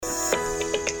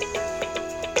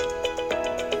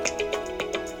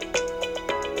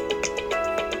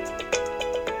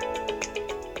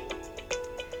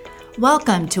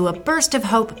Welcome to a Burst of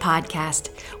Hope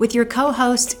podcast with your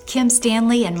co-hosts Kim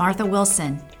Stanley and Martha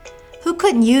Wilson. Who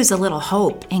couldn't use a little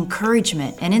hope,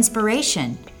 encouragement, and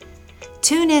inspiration?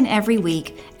 Tune in every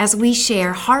week as we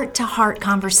share heart-to-heart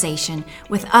conversation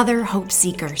with other hope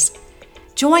seekers.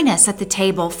 Join us at the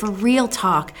table for real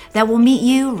talk that will meet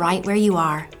you right where you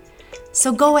are.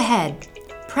 So go ahead,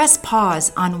 press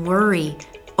pause on worry,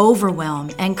 overwhelm,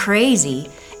 and crazy,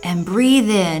 and breathe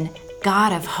in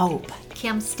God of hope.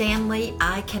 Kim Stanley,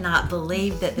 I cannot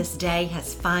believe that this day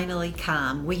has finally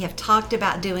come. We have talked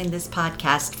about doing this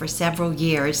podcast for several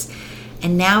years,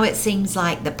 and now it seems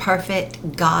like the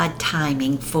perfect God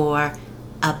timing for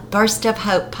a Burst of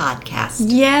Hope podcast.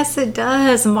 Yes, it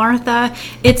does, Martha.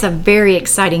 It's a very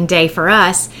exciting day for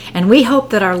us, and we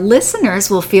hope that our listeners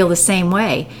will feel the same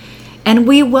way. And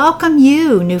we welcome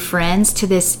you, new friends, to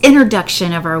this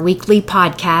introduction of our weekly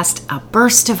podcast, A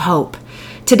Burst of Hope.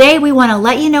 Today, we want to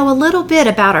let you know a little bit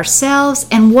about ourselves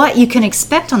and what you can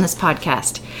expect on this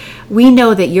podcast. We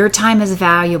know that your time is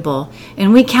valuable,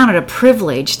 and we count it a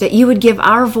privilege that you would give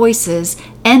our voices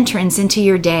entrance into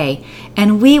your day,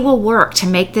 and we will work to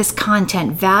make this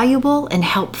content valuable and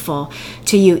helpful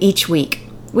to you each week.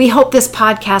 We hope this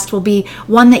podcast will be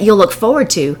one that you'll look forward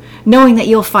to, knowing that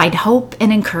you'll find hope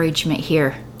and encouragement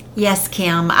here. Yes,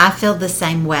 Kim, I feel the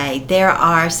same way. There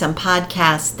are some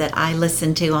podcasts that I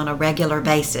listen to on a regular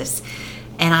basis,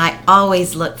 and I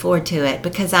always look forward to it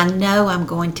because I know I'm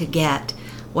going to get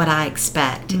what I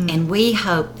expect. And we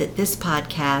hope that this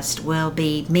podcast will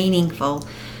be meaningful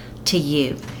to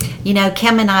you. You know,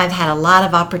 Kim and I have had a lot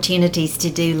of opportunities to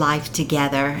do life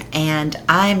together, and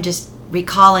I'm just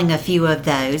recalling a few of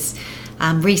those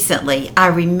recently. I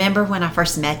remember when I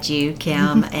first met you,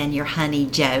 Kim, and your honey,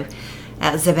 Joe.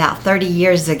 That was about 30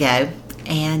 years ago,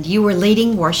 and you were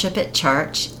leading worship at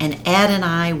church, and Ed and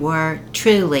I were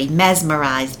truly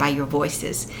mesmerized by your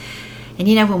voices. And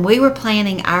you know, when we were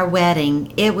planning our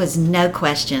wedding, it was no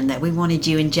question that we wanted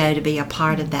you and Joe to be a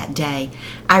part of that day.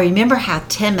 I remember how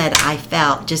timid I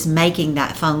felt just making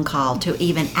that phone call to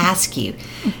even ask you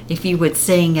if you would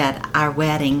sing at our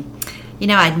wedding. You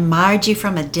know, I admired you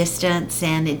from a distance,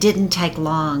 and it didn't take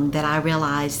long that I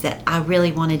realized that I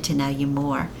really wanted to know you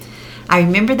more. I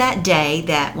remember that day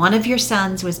that one of your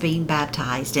sons was being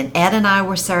baptized, and Ed and I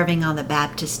were serving on the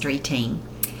baptistry team.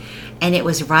 And it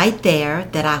was right there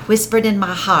that I whispered in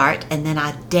my heart, and then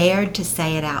I dared to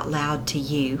say it out loud to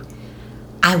you.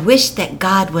 I wish that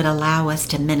God would allow us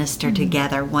to minister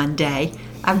together one day.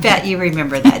 I bet you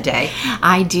remember that day.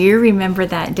 I do remember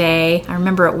that day. I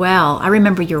remember it well. I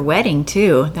remember your wedding,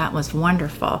 too. That was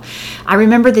wonderful. I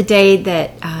remember the day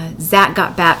that Zach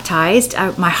got baptized.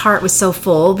 My heart was so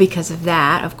full because of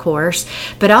that, of course,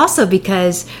 but also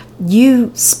because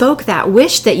you spoke that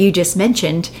wish that you just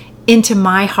mentioned into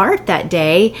my heart that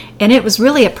day, and it was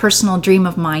really a personal dream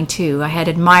of mine, too. I had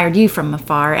admired you from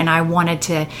afar, and I wanted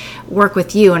to work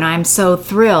with you, and I'm so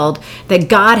thrilled that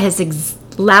God has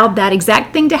allowed that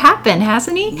exact thing to happen,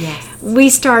 hasn't he? Yes. We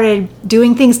started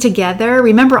doing things together.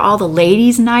 Remember all the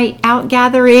ladies' night out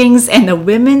gatherings and the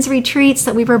women's retreats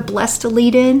that we were blessed to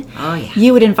lead in? Oh, yeah.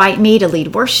 You would invite me to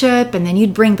lead worship, and then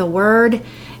you'd bring the word.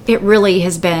 It really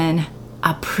has been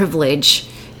a privilege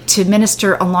to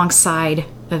minister alongside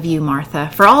of you,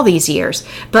 Martha, for all these years.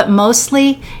 But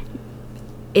mostly,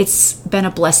 it's been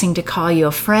a blessing to call you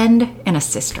a friend and a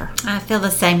sister. I feel the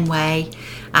same way.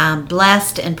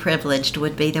 Blessed and privileged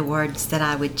would be the words that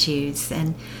I would choose.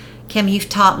 And Kim, you've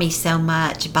taught me so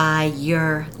much by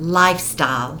your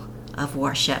lifestyle of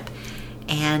worship.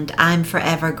 And I'm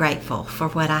forever grateful for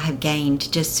what I have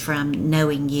gained just from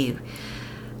knowing you.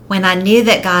 When I knew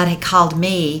that God had called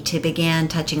me to begin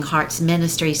Touching Hearts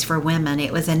Ministries for women,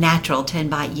 it was a natural to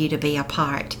invite you to be a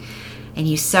part. And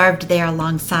you served there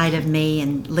alongside of me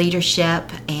in leadership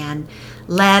and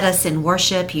led us in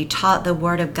worship. You taught the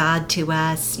Word of God to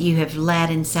us. You have led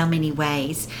in so many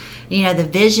ways. You know, the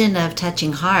vision of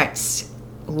Touching Hearts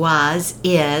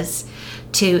is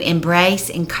to embrace,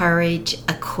 encourage,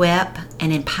 equip,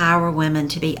 and empower women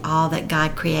to be all that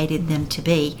God created them to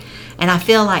be. And I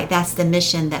feel like that's the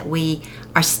mission that we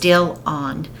are still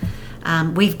on.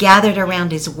 We've gathered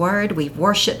around His Word. We've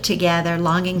worshiped together,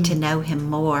 longing to know Him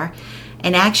more.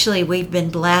 And actually, we've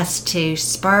been blessed to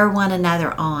spur one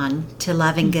another on to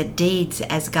loving good deeds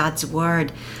as God's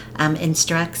Word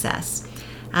instructs us.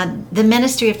 The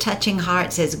ministry of Touching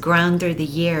Hearts has grown through the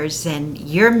years, and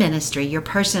your ministry, your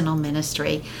personal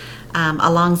ministry,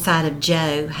 alongside of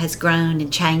Joe, has grown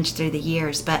and changed through the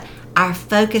years. But our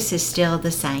focus is still the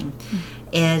same,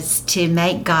 is to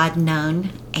make God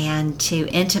known and to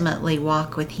intimately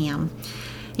walk with Him.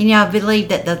 You know, I believe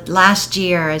that the last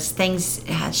year, as things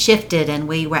shifted and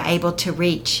we were able to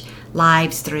reach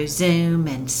lives through Zoom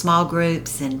and small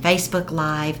groups and Facebook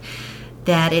Live,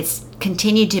 that it's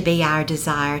continued to be our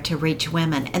desire to reach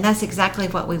women. And that's exactly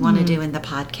what we want to do in the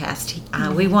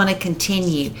podcast. We want to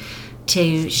continue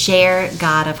to share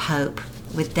God of hope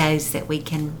with those that we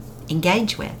can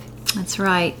engage with. That's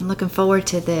right. I'm looking forward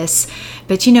to this.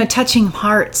 But Touching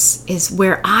Hearts is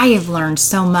where I have learned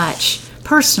so much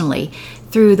personally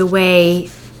through the way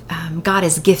God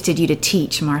has gifted you to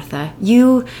teach, Martha.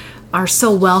 You are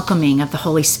so welcoming of the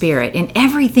Holy Spirit in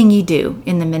everything you do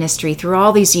in the ministry through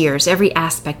all these years, every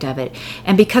aspect of it.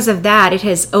 And because of that, it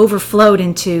has overflowed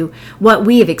into what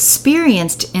we have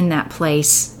experienced in that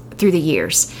place through the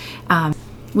years.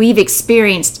 We've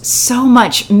experienced so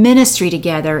much ministry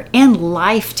together and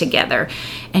life together,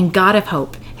 and God of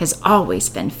Hope has always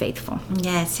been faithful.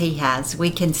 Yes, He has. We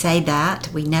can say that.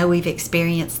 We know we've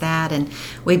experienced that, and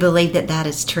we believe that that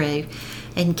is true.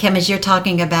 And Kim, as you're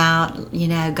talking about,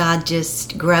 God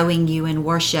just growing you in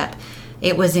worship,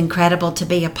 it was incredible to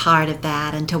be a part of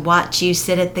that and to watch you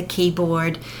sit at the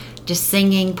keyboard, just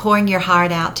singing, pouring your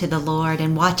heart out to the Lord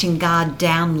and watching God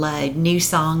download new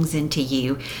songs into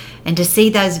you, and to see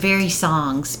those very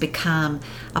songs become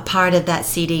a part of that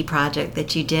CD project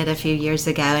that you did a few years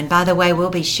ago. And by the way, we'll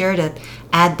be sure to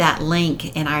add that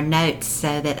link in our notes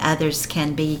so that others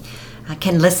can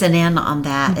listen in on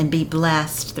that and be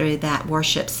blessed through that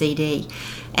worship CD.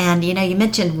 And you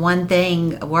mentioned one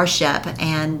thing, worship,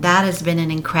 and that has been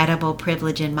an incredible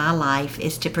privilege in my life,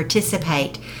 is to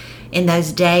participate in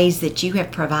those days that you have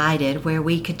provided where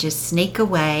we could just sneak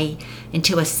away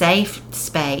into a safe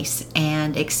space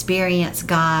and experience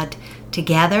God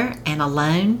together and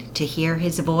alone to hear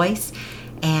His voice.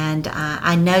 And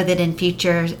I know that in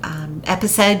future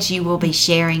episodes you will be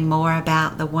sharing more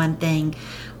about the One Thing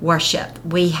worship.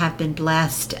 We have been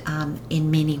blessed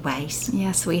in many ways.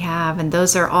 Yes, we have. And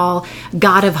those are all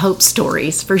God of Hope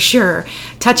stories for sure.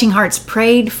 Touching Hearts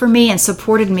prayed for me and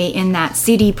supported me in that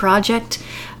CD project.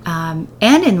 And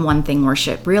in One Thing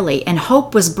worship, really. And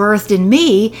hope was birthed in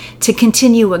me to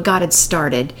continue what God had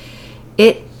started.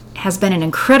 It has been an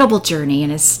incredible journey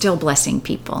and is still blessing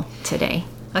people today.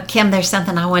 Well, Kim, there's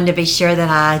something I wanted to be sure that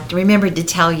I remembered to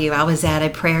tell you. I was at a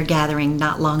prayer gathering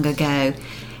not long ago,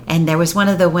 and there was one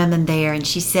of the women there, and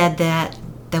she said that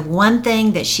the one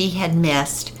thing that she had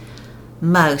missed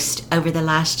most over the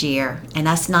last year, and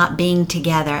us not being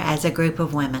together as a group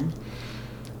of women,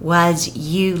 was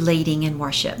you leading in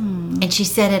worship. And she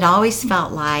said it always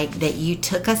felt like that you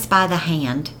took us by the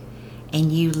hand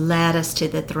and you led us to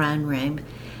the throne room.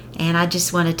 And I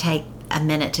just want to take a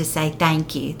minute to say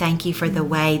thank you. Thank you for the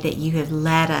way that you have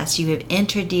led us. You have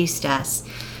introduced us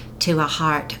to a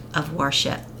heart of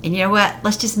worship. And you know what?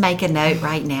 Let's just make a note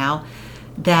right now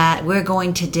that we're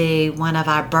going to do one of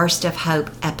our Burst of Hope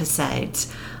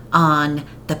episodes on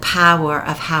the power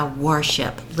of how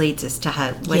worship leads us to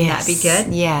hope. Wouldn't that be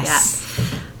good? Yes.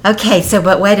 Yeah. Okay,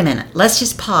 but wait a minute. Let's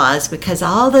just pause, because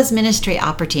all those ministry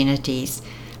opportunities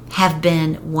have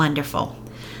been wonderful.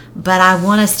 But I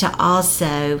want us to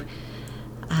also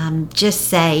just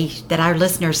say that our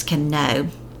listeners can know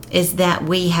is that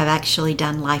we have actually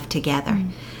done life together.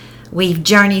 We've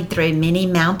journeyed through many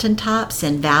mountaintops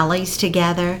and valleys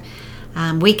together.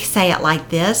 We say it like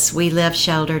this: we live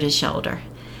shoulder to shoulder.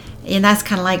 And that's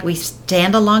kind of like we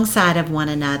stand alongside of one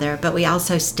another, but we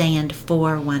also stand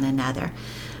for one another.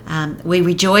 We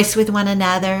rejoice with one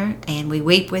another, and we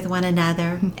weep with one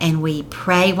another, and we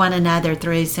pray one another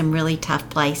through some really tough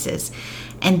places.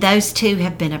 And those two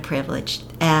have been a privilege.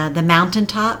 The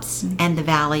mountaintops and the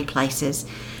valley places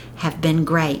have been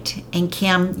great. And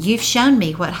Kim, you've shown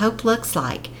me what hope looks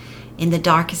like in the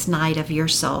darkest night of your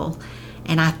soul.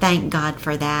 And I thank God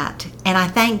for that. And I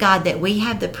thank God that we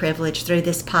have the privilege through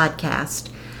this podcast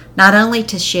not only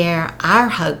to share our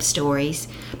hope stories,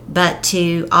 but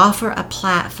to offer a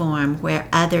platform where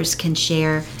others can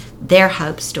share their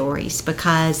hope stories,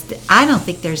 because I don't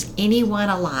think there's anyone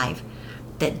alive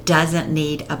that doesn't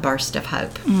need a burst of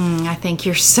hope. I think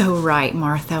you're so right,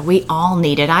 Martha. We all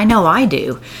need it. I know I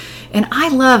do. And I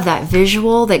love that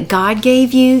visual that God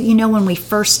gave you, when we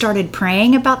first started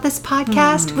praying about this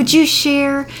podcast. Would you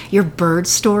share your bird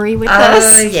story with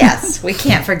us? Yes. We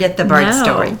can't forget the bird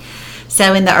story.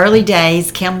 So in the early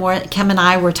days, Kim and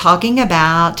I were talking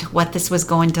about what this was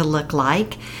going to look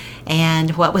like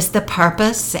and what was the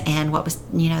purpose and what was,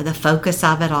 the focus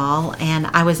of it all. And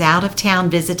I was out of town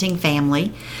visiting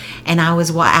family, and I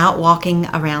was out walking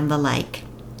around the lake.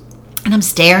 And I'm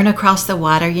staring across the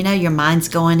water. Your mind's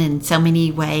going in so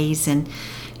many ways, and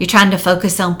you're trying to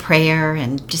focus on prayer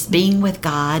and just being with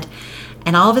God.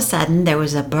 And all of a sudden, there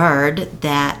was a bird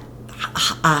that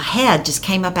a head just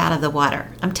came up out of the water.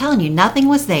 I'm telling you, nothing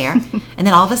was there. And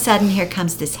then all of a sudden, here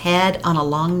comes this head on a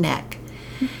long neck.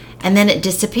 And then it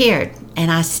disappeared.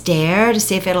 And I stare to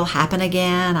see if it'll happen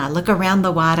again. I look around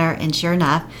the water, and sure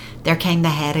enough, there came the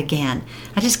head again.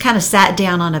 I just kind of sat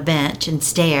down on a bench and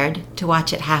stared to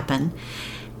watch it happen.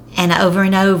 And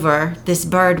over, this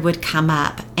bird would come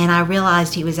up. And I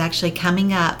realized he was actually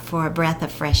coming up for a breath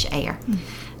of fresh air.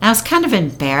 I was kind of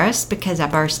embarrassed because I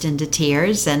burst into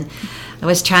tears, and I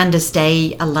was trying to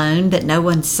stay alone that no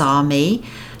one saw me,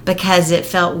 because it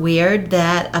felt weird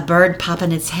that a bird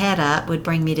popping its head up would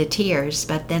bring me to tears.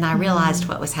 But then I realized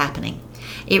what was happening.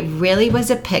 It really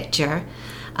was a picture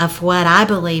of what I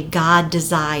believe God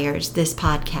desires this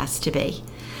podcast to be.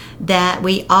 That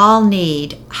we all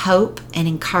need hope and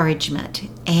encouragement,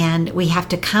 and we have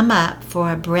to come up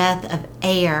for a breath of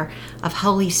air, of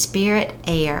Holy Spirit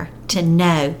air, to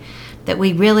know that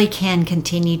we really can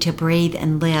continue to breathe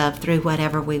and live through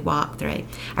whatever we walk through.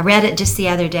 I read it just the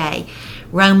other day.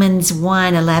 Romans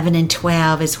 1:11 and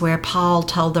 12 is where Paul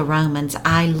told the Romans,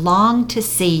 I long to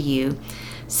see you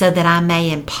so that I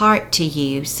may impart to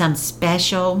you some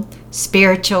special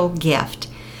spiritual gift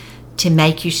to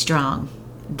make you strong.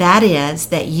 That is,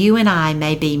 that you and I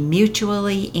may be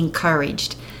mutually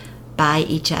encouraged by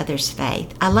each other's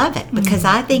faith. I love it because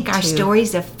I think our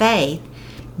stories of faith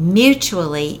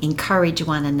mutually encourage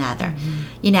one another.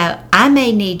 You know, I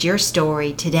may need your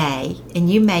story today, and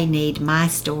you may need my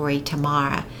story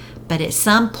tomorrow, but at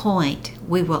some point,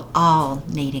 we will all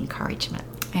need encouragement.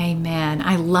 Amen.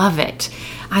 I love it.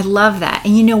 I love that.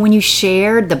 And you know, when you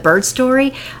shared the bird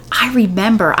story, I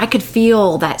remember I could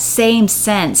feel that same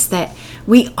sense that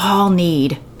we all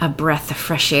need a breath of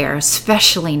fresh air,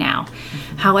 especially now.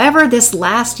 However, this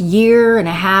last year and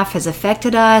a half has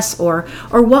affected us, or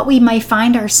what we may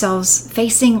find ourselves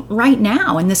facing right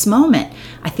now in this moment,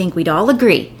 I think we'd all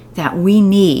agree that we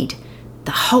need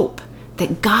the hope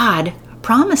that God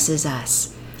promises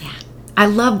us. Yeah. I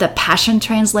love the Passion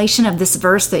Translation of this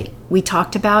verse that we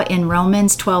talked about in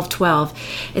Romans 12:12.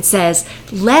 It says,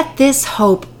 "Let this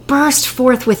hope burst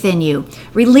forth within you,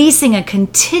 releasing a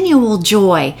continual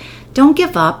joy. Don't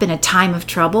give up in a time of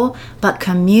trouble, but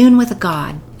commune with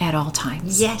God at all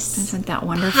times." Yes. Isn't that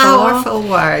wonderful? Powerful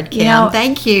word, Kim. You know,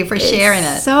 thank you for sharing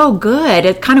it. So good.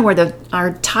 It's kind of where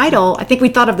our title, I think we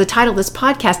thought of the title of this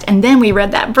podcast, and then we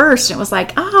read that verse, and it was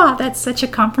like, that's such a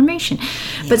confirmation.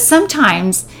 Yeah. But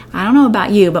sometimes, I don't know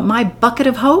about you, but my bucket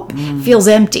of hope feels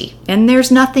empty, and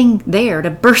there's nothing there to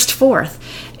burst forth.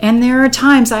 And there are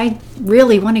times I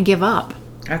really want to give up.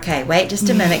 Okay, wait just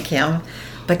a minute, Kim.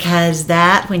 Because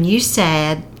when you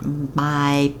said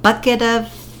my bucket of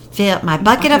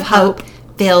hope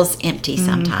feels empty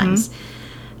sometimes,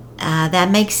 that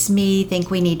makes me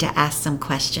think we need to ask some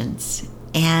questions.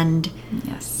 And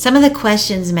some of the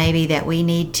questions maybe that we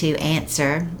need to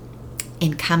answer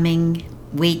in coming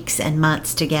weeks and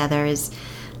months together is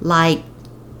like,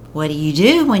 what do you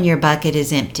do when your bucket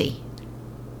is empty?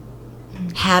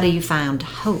 How do you find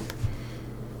hope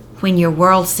when your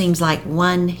world seems like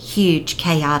one huge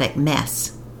chaotic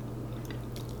mess?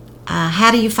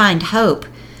 How do you find hope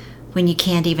when you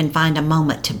can't even find a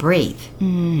moment to breathe?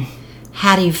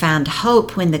 How do you find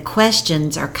hope when the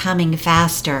questions are coming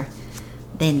faster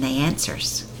than the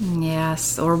answers?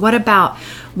 Yes. Or what about,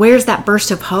 where's that burst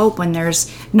of hope when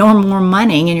there's no more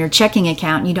money in your checking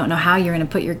account and you don't know how you're going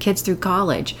to put your kids through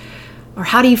college? Or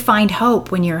how do you find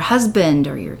hope when your husband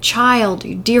or your child,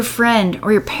 your dear friend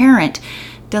or your parent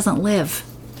doesn't live?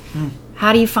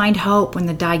 How do you find hope when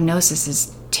the diagnosis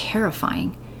is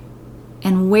terrifying?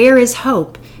 And where is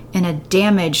hope in a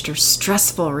damaged or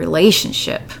stressful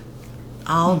relationship?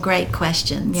 All great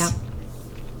questions. Yep.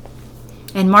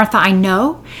 And Martha, I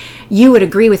know you would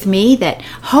agree with me that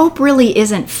hope really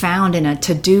isn't found in a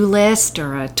to-do list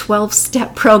or a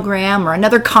 12-step program or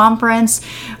another conference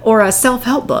or a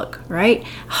self-help book, right?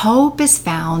 Hope is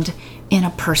found in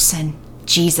a person,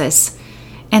 Jesus.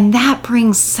 And that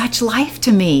brings such life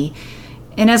to me.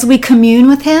 And as we commune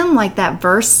with him, like that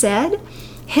verse said,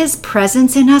 his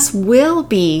presence in us will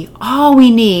be all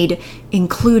we need,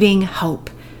 including hope.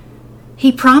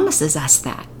 He promises us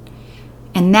that.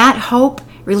 And that hope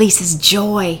releases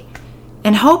joy.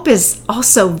 And hope is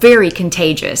also very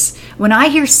contagious. When I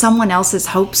hear someone else's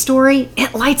hope story,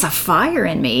 it lights a fire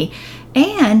in me.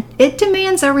 And it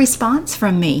demands a response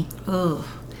from me. Oh,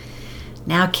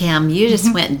 now, Kim, you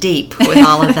just went deep with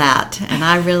all of that, and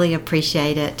I really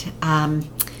appreciate it.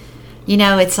 You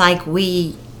know, it's like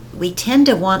we tend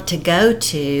to want to go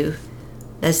to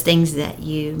those things that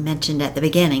you mentioned at the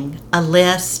beginning, a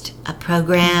list, a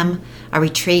program, a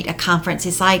retreat, a conference.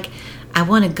 It's like I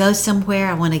want to go somewhere.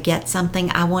 I want to get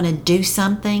something. I want to do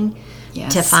something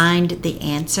to find the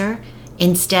answer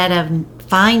instead of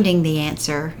finding the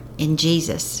answer in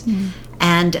Jesus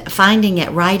and finding it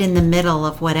right in the middle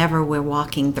of whatever we're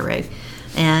walking through.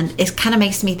 And it kind of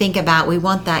makes me think about, we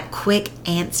want that quick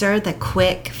answer, the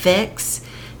quick fix.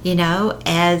 You know,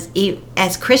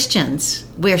 as Christians,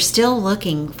 we're still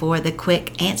looking for the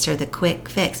quick answer, the quick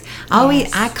fix.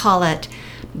 I call it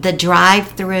the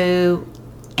drive-through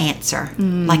answer.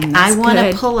 I want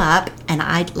to pull up and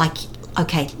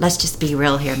okay, let's just be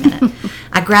real here a minute.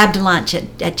 I grabbed lunch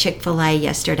at Chick-fil-A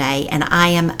yesterday, and I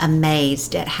am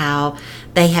amazed at how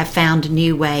they have found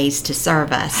new ways to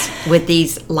serve us with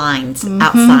these lines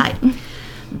outside.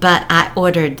 But I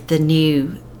ordered the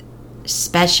new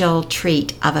special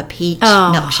treat of a peach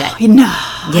milkshake. No.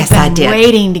 Yes, I did.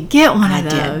 Waiting to get one of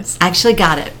those. I actually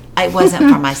got it. It wasn't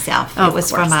for myself. It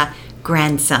was course. for my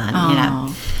grandson, you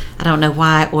know. I don't know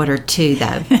why I ordered 2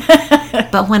 though.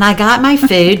 But when I got my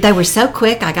food, they were so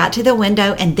quick. I got to the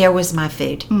window and there was my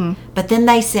food. But then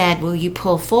they said, "Will you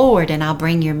pull forward and I'll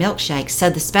bring your milkshake?" So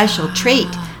the special treat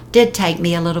did take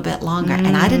me a little bit longer,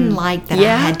 and I didn't like that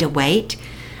I had to wait.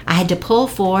 I had to pull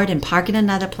forward and park in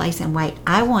another place and wait.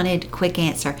 I wanted quick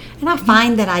answer. And I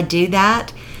find that I do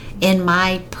that in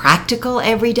my practical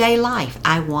everyday life.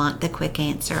 I want the quick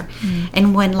answer.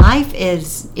 And when life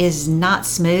is not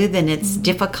smooth and it's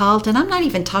difficult, and I'm not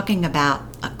even talking about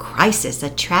a crisis, a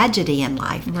tragedy in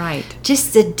life. Right.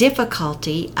 Just the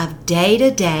difficulty of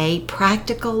day-to-day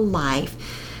practical life,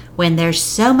 when there's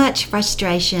so much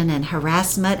frustration and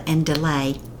harassment and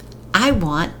delay, I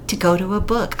want to go to a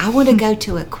book. I want to go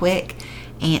to a quick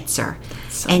answer.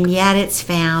 And yet it's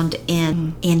found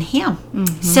in Him.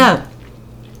 So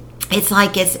it's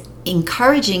like it's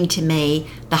encouraging to me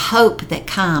the hope that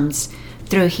comes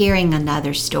through hearing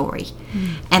another story.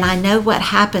 And I know what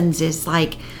happens is,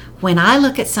 like, when I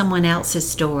look at someone else's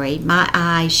story, my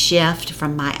eyes shift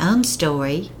from my own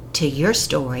story to your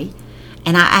story.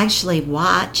 And I actually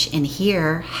watch and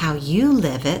hear how you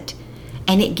live it.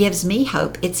 And it gives me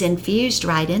hope. It's infused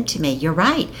right into me. You're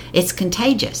right. It's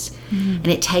contagious. And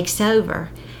it takes over.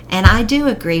 And I do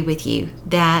agree with you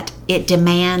that it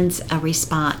demands a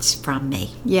response from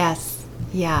me. Yes.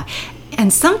 Yeah.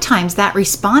 And sometimes that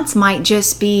response might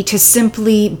just be to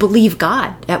simply believe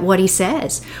God at what He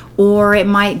says. Or it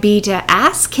might be to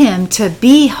ask Him to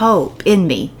be hope in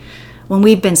me. When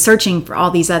we've been searching for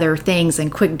all these other things and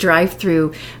quick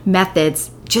drive-through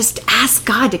methods, just ask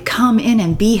God to come in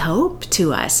and be hope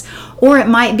to us. Or it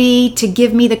might be to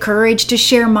give me the courage to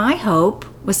share my hope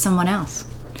with someone else.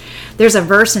 There's a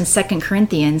verse in 2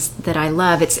 Corinthians that I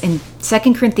love. It's in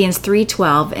 2 Corinthians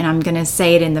 3:12, and I'm going to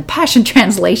say it in the Passion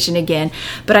Translation again,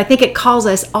 but I think it calls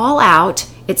us all out.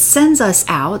 It sends us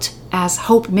out as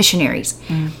hope missionaries.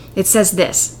 It says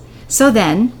this: "So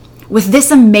then, with this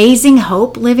amazing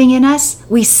hope living in us,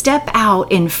 we step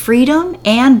out in freedom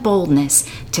and boldness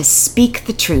to speak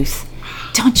the truth."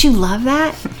 Don't you love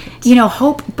that? You know,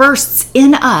 hope bursts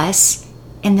in us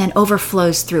and then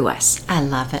overflows through us. I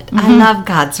love it. I love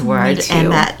God's Word.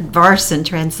 And that verse and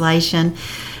translation,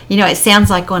 you know, it sounds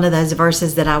like one of those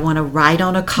verses that I want to write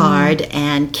on a card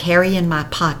and carry in my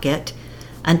pocket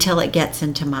until it gets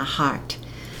into my heart.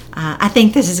 I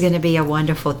think this is going to be a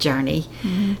wonderful journey.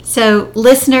 So,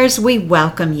 listeners, we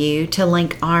welcome you to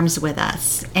link arms with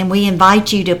us, and we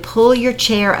invite you to pull your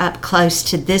chair up close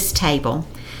to this table,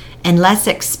 and let's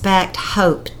expect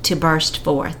hope to burst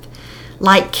forth.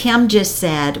 Like Kim just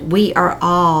said, we are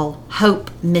all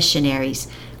hope missionaries.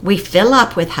 We fill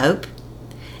up with hope,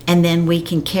 and then we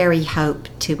can carry hope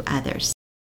to others.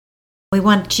 We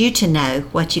want you to know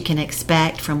what you can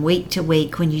expect from week to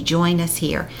week when you join us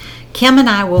here. Kim and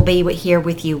I will be here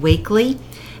with you weekly,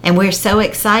 and we're so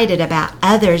excited about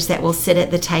others that will sit at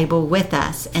the table with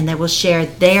us and that will share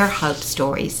their hope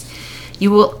stories. You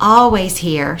will always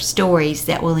hear stories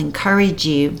that will encourage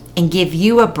you and give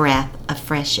you a breath of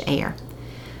fresh air.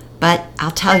 But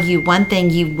I'll tell you one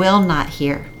thing you will not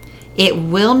hear. It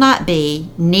will not be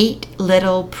neat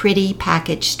little pretty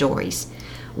package stories.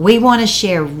 We want to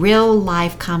share real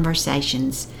life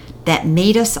conversations that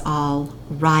meet us all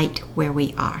right where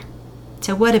we are.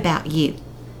 So what about you?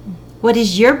 What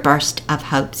is your burst of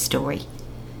hope story?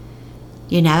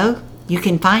 You know, you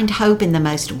can find hope in the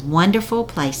most wonderful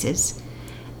places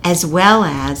as well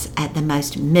as at the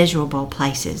most miserable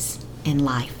places in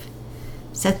life.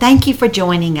 So thank you for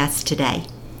joining us today.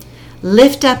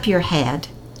 Lift up your head.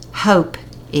 Hope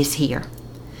is here.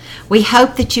 We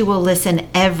hope that you will listen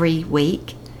every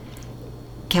week.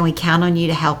 Can we count on you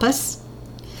to help us?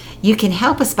 You can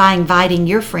help us by inviting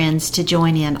your friends to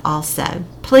join in also.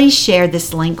 Please share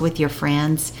this link with your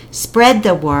friends. Spread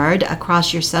the word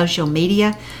across your social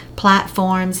media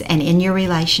platforms and in your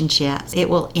relationships. It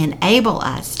will enable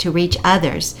us to reach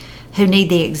others who need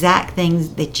the exact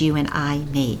things that you and I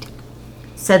need.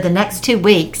 So the next 2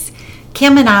 weeks,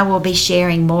 Kim and I will be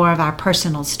sharing more of our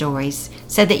personal stories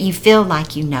so that you feel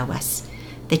like you know us,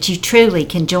 that you truly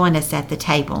can join us at the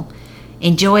table.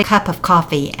 Enjoy a cup of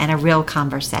coffee and a real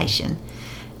conversation.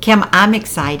 Kim, I'm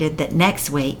excited that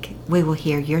next week we will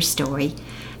hear your story.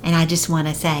 And I just want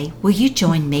to say, will you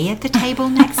join me at the table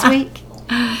next week?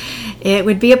 It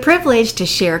would be a privilege to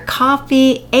share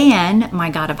coffee and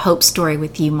my God of Hope story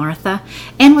with you, Martha,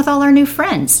 and with all our new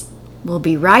friends. We'll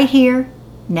be right here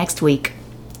next week.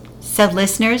 So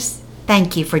listeners,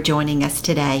 thank you for joining us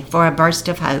today for a burst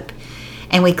of hope.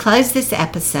 And we close this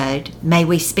episode, may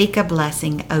we speak a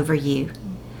blessing over you.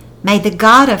 May the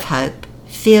God of hope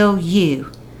fill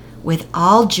you with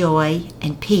all joy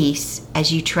and peace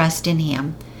as you trust in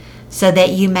Him, so that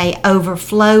you may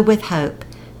overflow with hope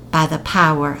by the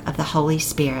power of the Holy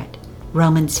Spirit.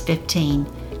 Romans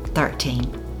 15:13.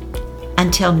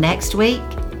 Until next week,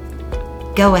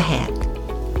 go ahead,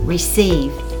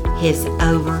 receive His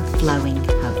overflowing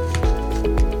hope.